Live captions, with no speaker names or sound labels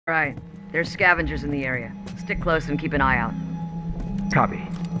Right. There's scavengers in the area. Stick close and keep an eye out. Copy.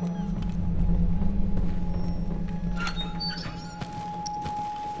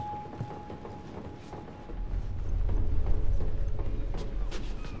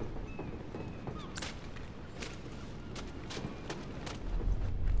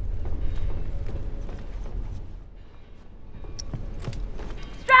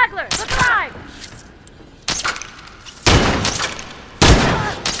 Straggler! Look alive!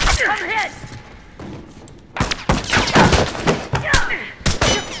 Come hit!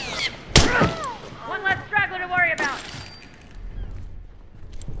 One less straggler to worry about.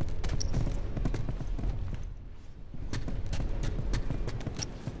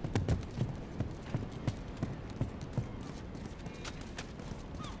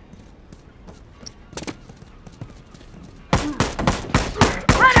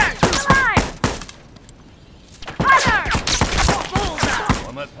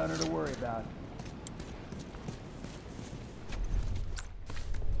 Hunter to worry about.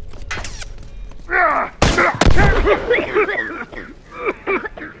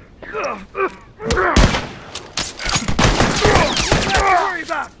 Worry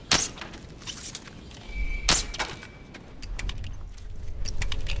about.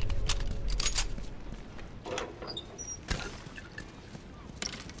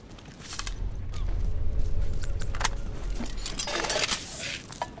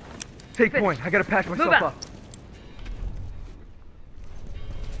 Take point. I gotta patch myself up.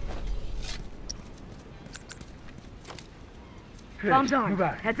 Bombs armed. Move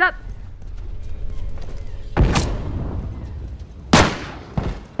out. Heads up.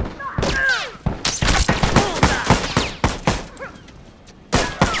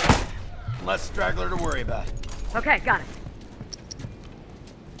 Less straggler to worry about. Okay, got it.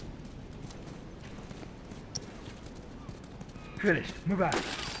 Finished. Move out.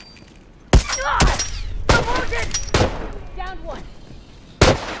 I'm wounded! Down one.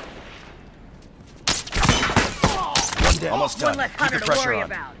 One down. Almost done. One less Keep hunter the to pressure worry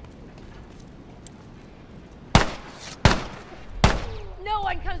on. about. No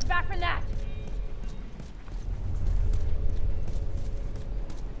one comes back from that.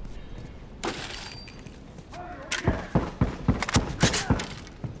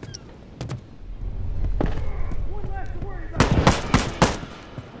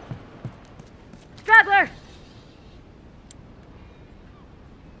 Straggler!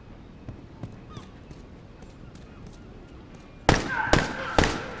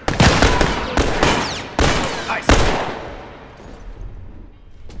 Nice.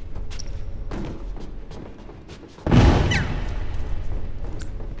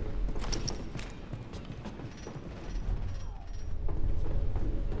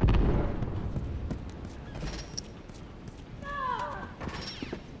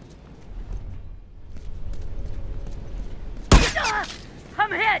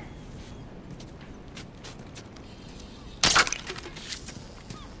 I'm hit!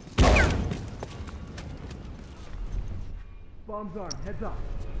 Bombs armed. Heads up.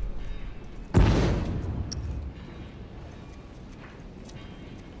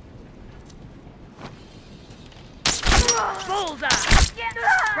 Bullseye!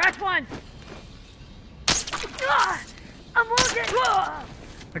 Scratch one! I'm wounded!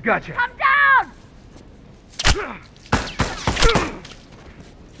 I gotcha. I'm down!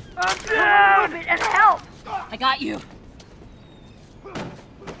 I'm down! Move it and help! I got you.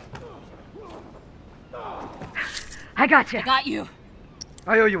 I got you. I got you.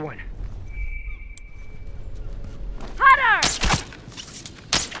 I owe you one. Hunter!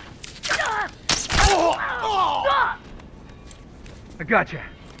 I gotcha.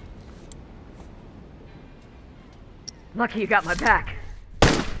 Lucky you got my back.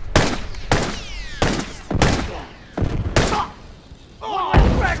 One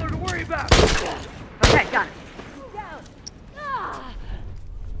less straggler to worry about. Okay, got it. Down.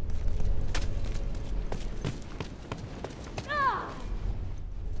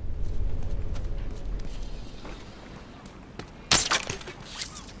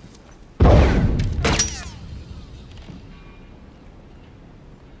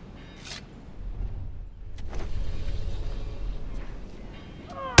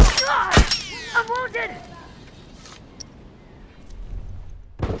 I'm wounded!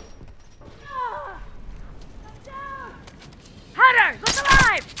 Hunter! Look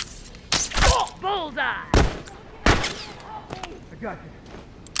alive! Bullseye! I gotcha.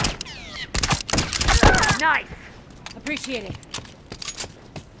 Nice! Appreciate it.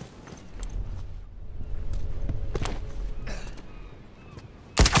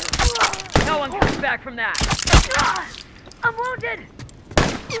 No one comes back from that. I'm wounded!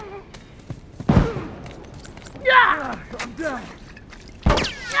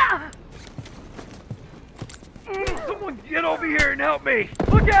 Someone get over here and help me!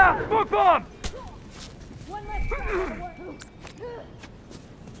 Look out! Smoke bomb! One less.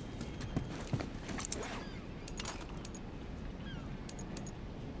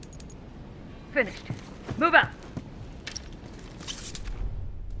 Finished. Move out.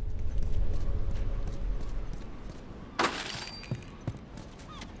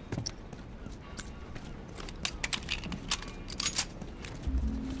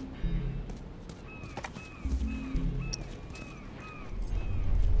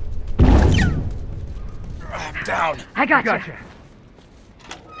 I'm down. I got you. Gotcha.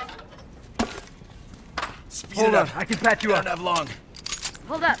 Speed Hold it on, up. I can patch you I up. don't have long.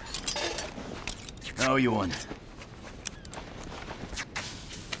 Hold up. I owe you one.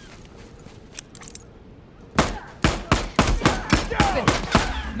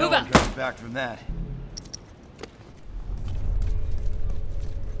 No Move one out. comes back from that.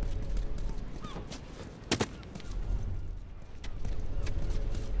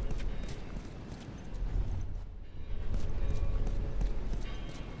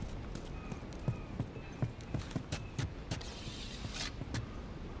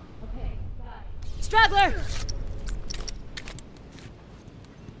 Straggler!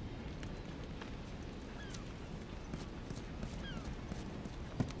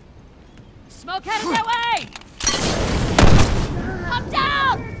 Smoke headed that way! I'm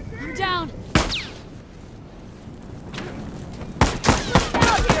down! I'm down!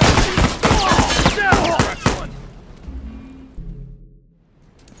 That's one.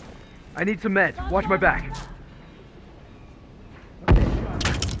 I need some meds. Watch my back.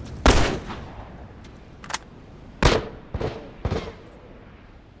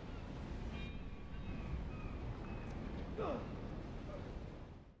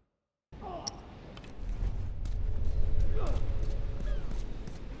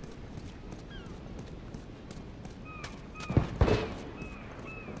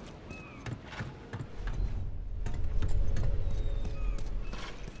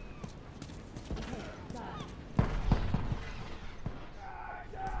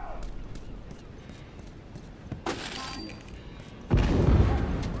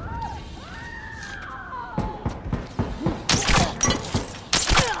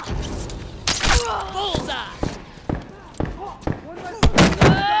 Bullseye!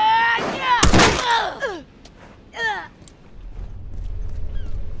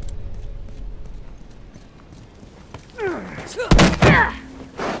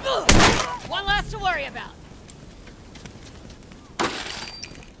 One less to worry about.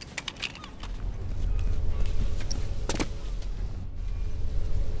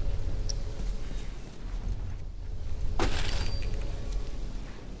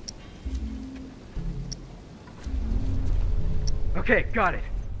 Okay, got it.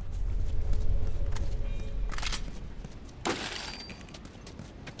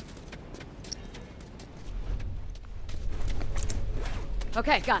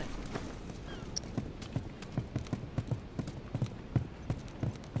 Okay, got it.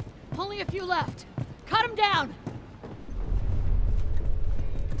 Only a few left. Cut him down!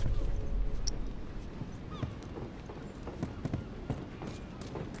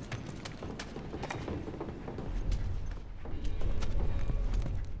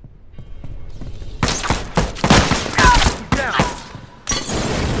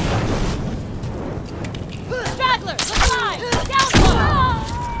 Straggler, look alive! Down low!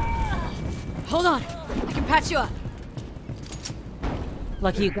 Hold on, I can patch you up.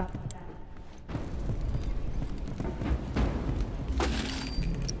 Lucky you got.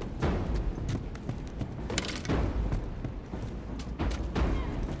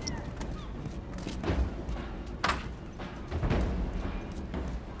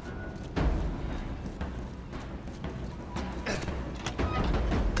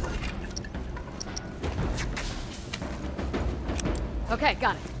 Okay,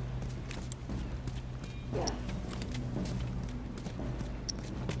 got it.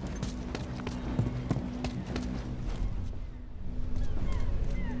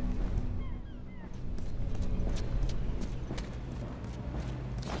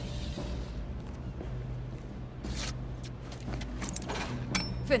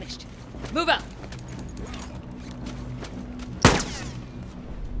 Finished. Move out.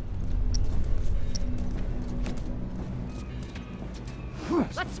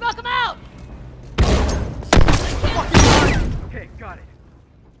 Let's smoke him out! Okay, got it.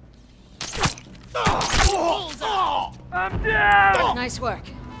 Bullseye! I'm down! Nice work.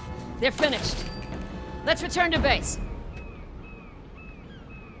 They're finished. Let's return to base.